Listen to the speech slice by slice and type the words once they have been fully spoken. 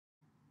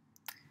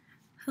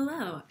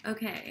Hello.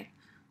 Okay.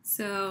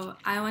 So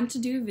I want to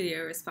do a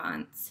video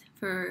response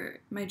for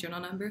my journal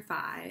number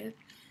 5.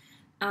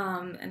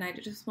 And I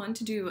just want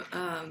to do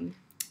a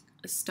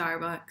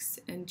Starbucks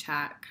and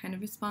chat kind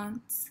of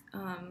response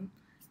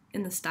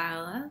in the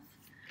style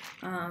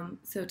of.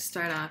 So to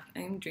start off,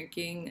 I'm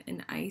drinking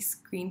an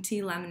iced green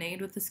tea lemonade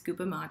with a scoop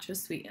of matcha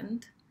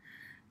sweetened.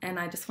 And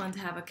I just want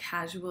to have a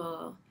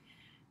casual,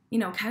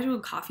 casual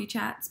coffee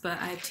chats, but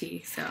I have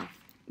tea, so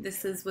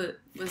this is what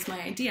was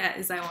my idea,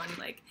 is I wanted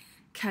like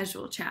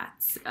casual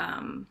chats,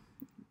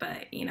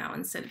 but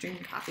instead of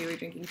drinking coffee, we're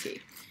drinking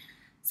tea.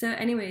 So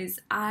anyways,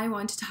 I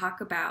want to talk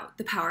about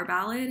the power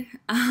ballad,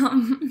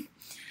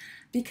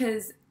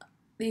 because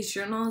these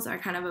journals are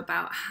kind of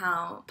about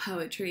how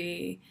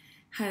poetry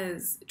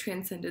has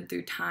transcended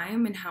through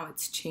time and how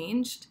it's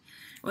changed.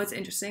 What's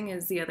interesting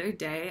is the other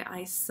day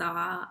I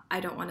saw I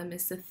Don't Want to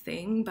Miss a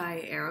Thing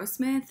by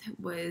Aerosmith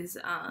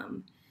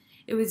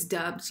it was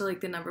dubbed like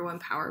the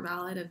 #1 power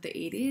ballad of the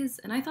 80s,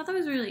 and I thought that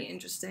was really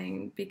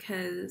interesting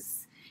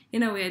because we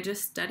had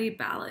just studied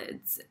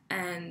ballads,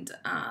 and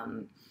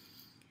I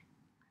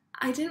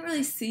didn't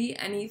really see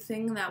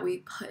anything that we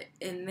put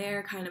in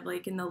there kind of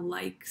like in the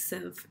likes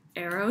of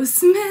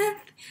Aerosmith,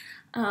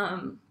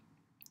 a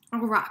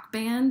rock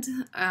band,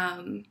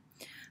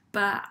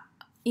 but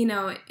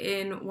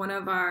in one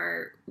of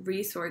our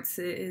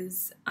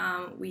resources,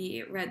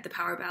 we read the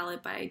power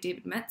ballad by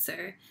David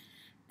Metzer,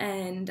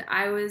 and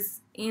I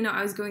was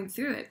going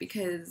through it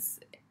because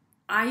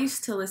I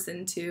used to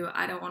listen to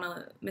I Don't Want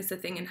to Miss a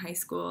Thing in high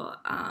school.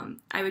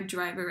 I would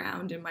drive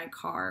around in my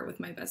car with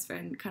my best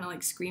friend, kind of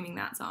like screaming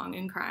that song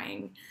and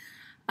crying.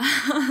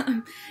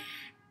 And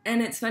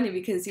it's funny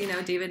because,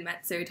 David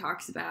Metzer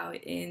talks about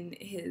in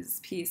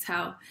his piece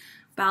how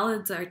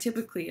ballads are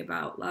typically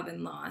about love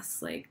and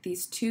loss, like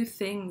these two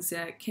things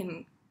that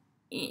can,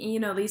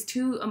 these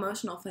two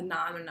emotional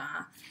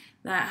phenomena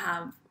that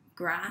have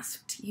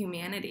grasped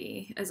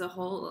humanity as a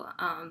whole.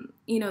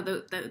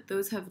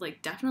 Those have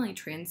like definitely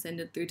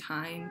transcended through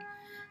time.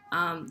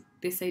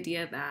 This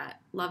idea that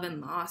love and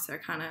loss are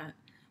kind of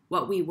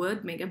what we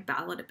would make a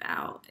ballad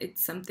about.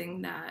 It's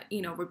something that,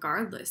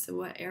 regardless of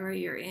what era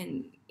you're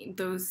in,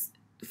 those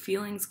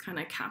feelings kind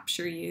of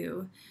capture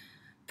you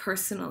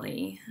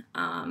personally.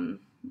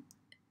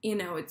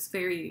 It's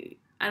very,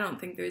 I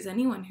don't think there's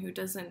anyone who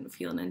doesn't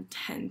feel an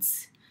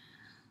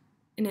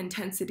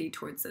intensity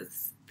towards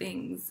those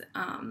things.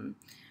 And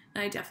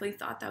I definitely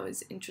thought that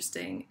was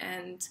interesting.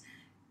 And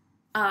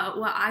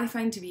what I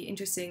find to be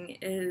interesting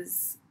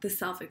is the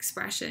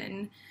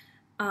self-expression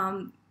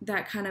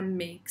that kind of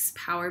makes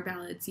power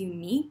ballads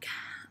unique,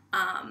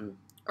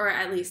 or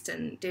at least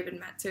in David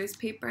Metzer's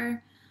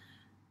paper.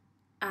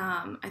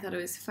 I thought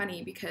it was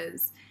funny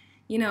because,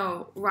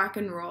 rock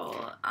and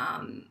roll,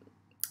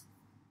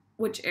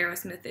 which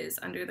Aerosmith is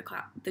under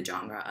the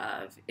genre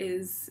of,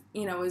 is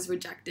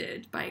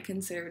rejected by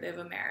conservative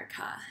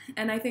America.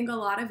 And I think a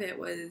lot of it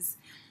was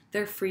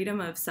their freedom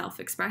of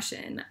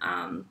self-expression.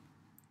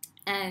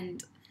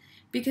 And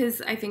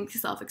because I think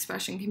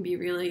self-expression can be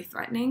really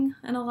threatening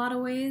in a lot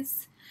of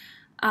ways.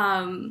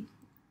 And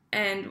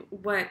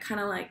what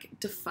kind of like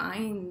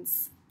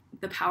defines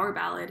the power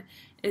ballad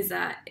is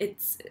that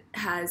it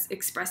has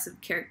expressive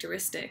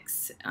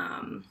characteristics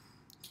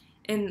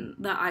in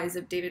the eyes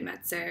of David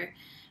Metzer,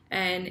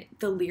 and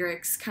the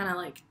lyrics kind of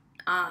like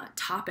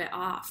top it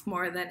off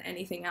more than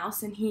anything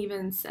else. And he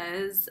even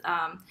says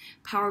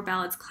power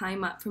ballads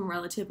climb up from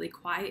relatively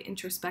quiet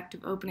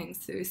introspective openings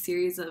through a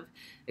series of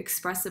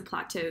expressive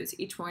plateaus,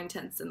 each more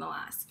intense than the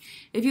last.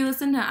 If you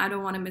listen to I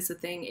Don't Want to Miss a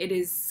Thing, it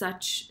is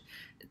such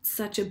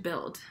a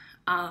build.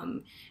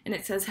 And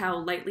it says how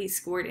lightly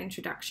scored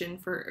introduction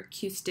for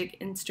acoustic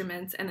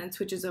instruments, and then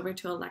switches over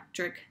to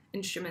electric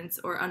instruments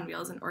or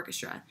unveils an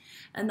orchestra.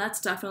 And that's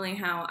definitely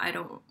how I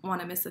Don't Want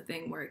to Miss a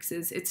Thing works,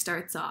 is it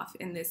starts off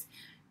in this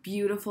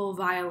beautiful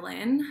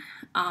violin,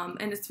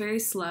 and it's very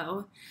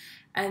slow,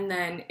 and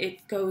then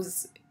it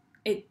builds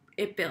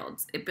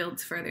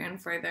further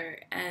and further.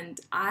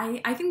 And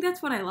I think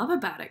that's what I love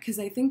about it, because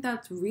I think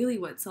that's really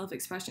what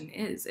self-expression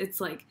is.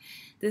 It's like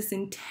this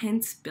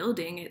intense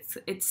building.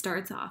 It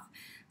starts off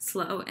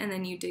slow, and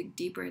then you dig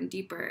deeper and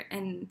deeper.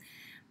 And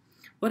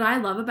what I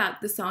love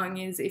about the song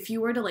is if you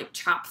were to like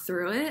chop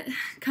through it,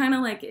 kind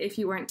of like if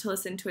you weren't to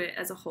listen to it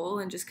as a whole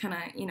and just kind of,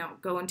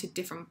 go into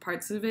different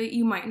parts of it,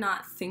 you might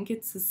not think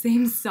it's the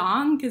same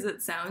song because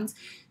it sounds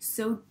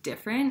so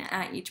different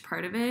at each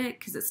part of it,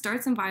 because it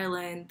starts in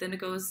violin, then it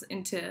goes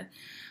into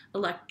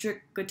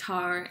electric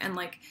guitar, and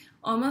like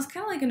almost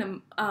kind of like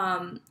an,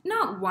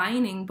 not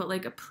whining, but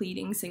like a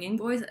pleading singing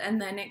voice,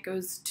 and then it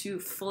goes to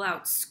full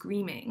out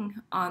screaming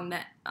on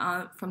that,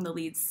 from the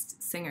lead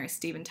singer,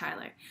 Steven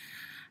Tyler.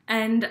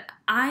 And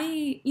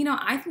I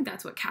think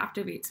that's what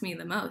captivates me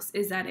the most,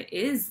 is that it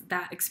is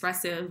that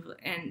expressive.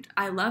 And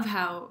I love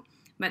how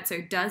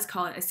Metzer does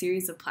call it a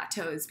series of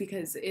plateaus,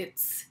 because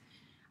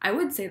I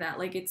would say that,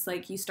 like, it's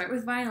like you start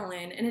with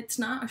violin, and it's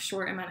not a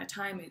short amount of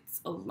time,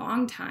 it's a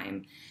long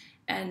time.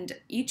 And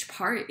each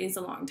part is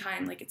a long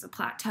time, like it's a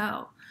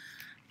plateau.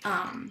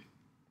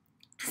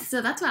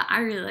 So that's what I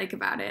really like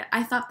about it.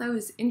 I thought that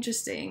was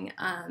interesting.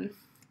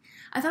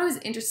 I thought it was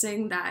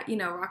interesting that, you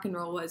know, rock and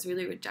roll was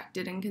really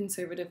rejected in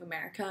conservative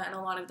America, and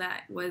a lot of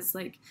that was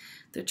like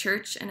the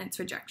church and its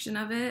rejection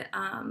of it.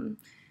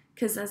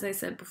 Because, as I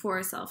said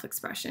before, self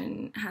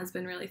expression has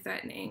been really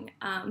threatening.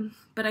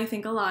 But I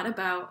think a lot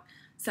about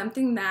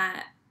something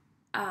that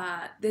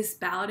this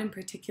ballad in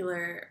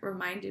particular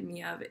reminded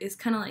me of is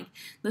kind of like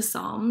the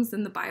Psalms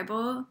in the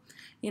Bible.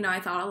 You know, I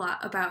thought a lot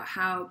about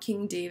how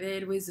King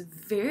David was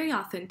very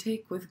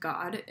authentic with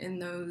God in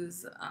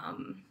those.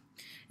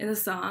 In the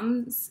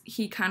Psalms,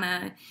 he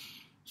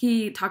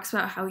talks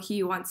about how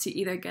he wants to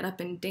either get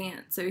up and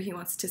dance, or he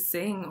wants to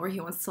sing, or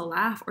he wants to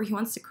laugh, or he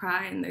wants to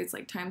cry. And there's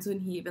like times when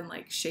he even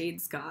like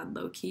shades God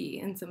low key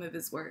in some of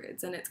his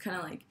words. And it's kind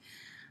of like,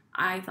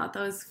 I thought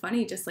that was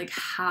funny, just like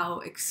how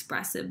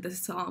expressive the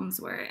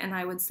Psalms were. And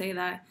I would say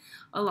that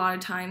a lot of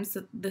times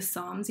the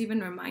Psalms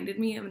even reminded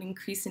me of an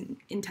increase in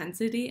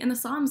intensity. And the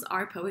Psalms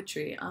are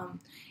poetry.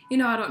 You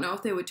know, I don't know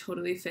if they would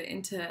totally fit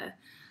into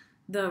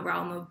the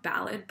realm of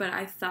ballad, but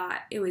I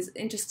thought it was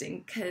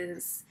interesting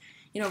because,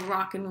 you know,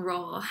 rock and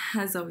roll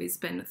has always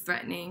been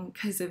threatening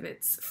because of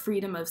its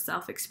freedom of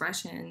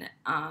self-expression.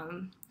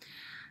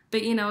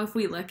 But, you know, if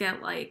we look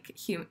at like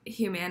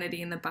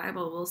humanity in the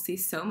Bible, we'll see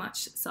so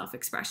much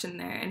self-expression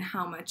there and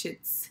how much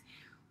it's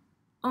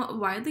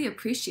widely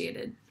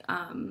appreciated,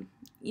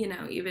 you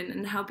know, even,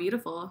 and how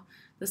beautiful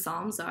the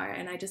Psalms are.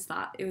 And I just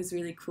thought it was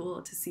really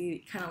cool to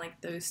see kind of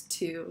like those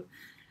two.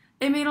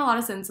 It made a lot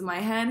of sense in my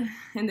head,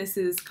 and this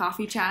is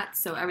coffee chat,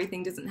 so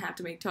everything doesn't have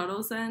to make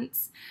total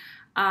sense.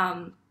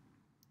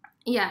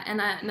 Yeah,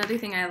 and another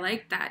thing I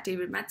like that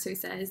David Metzer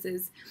says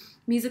is,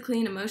 musically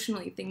and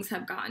emotionally, things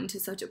have gotten to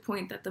such a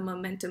point that the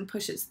momentum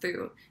pushes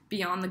through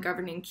beyond the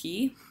governing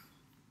key.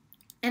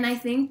 And I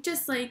think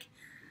just like,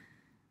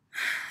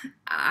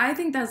 I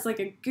think that's like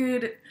a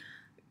good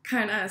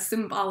kind of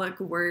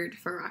symbolic word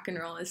for rock and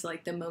roll, is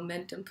like the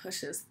momentum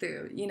pushes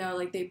through, you know,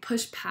 like they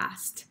push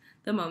past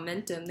the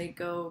momentum, they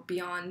go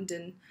beyond,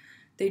 and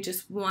they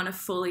just want to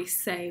fully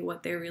say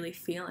what they're really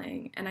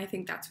feeling. And I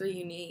think that's really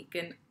unique.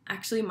 And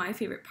actually my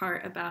favorite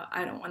part about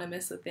I Don't Want to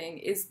Miss a Thing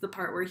is the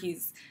part where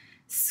he's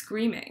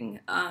screaming,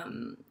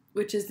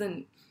 which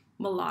isn't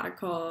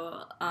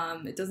melodical,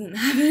 it doesn't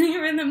have any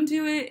rhythm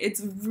to it,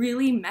 it's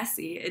really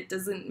messy, it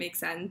doesn't make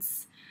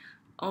sense,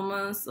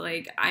 almost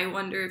like I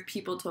wonder if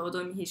people told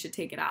him he should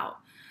take it out.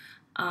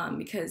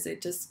 Because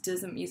it just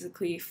doesn't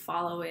musically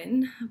follow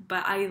in.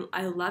 But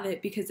I love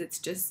it because it's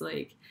just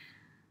like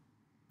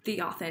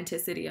the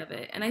authenticity of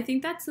it. And I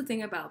think that's the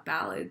thing about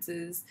ballads,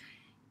 is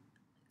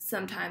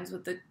sometimes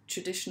with the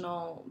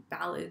traditional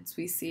ballads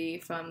we see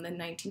from the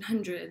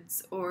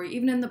 1900s, or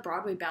even in the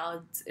Broadway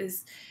ballads,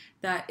 is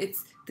that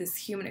it's this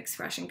human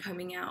expression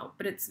coming out,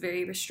 but it's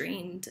very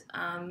restrained,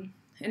 and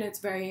it's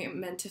very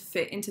meant to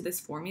fit into this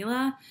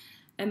formula.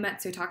 And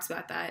Metzer talks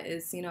about that,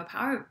 is, you know,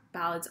 power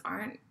ballads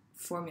aren't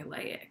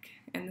formulaic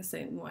in the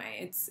same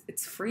way.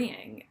 It's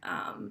freeing,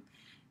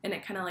 and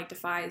it kind of like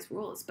defies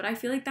rules. But I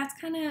feel like that's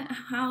kind of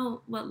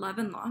how what Love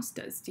and Lost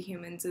does to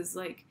humans, is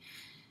like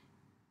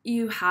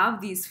you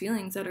have these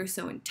feelings that are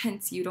so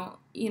intense, you don't,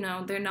 you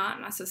know, they're not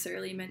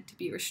necessarily meant to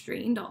be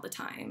restrained all the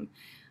time,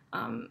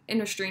 and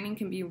restraining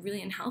can be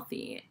really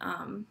unhealthy.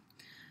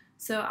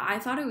 So I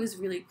thought it was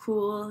really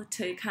cool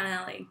to kind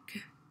of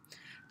like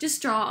just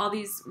draw all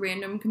these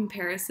random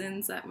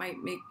comparisons that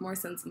might make more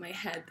sense in my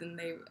head than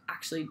they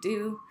actually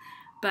do.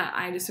 But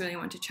I just really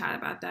want to chat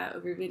about that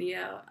over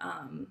video.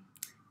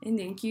 And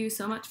thank you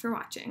so much for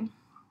watching.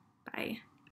 Bye.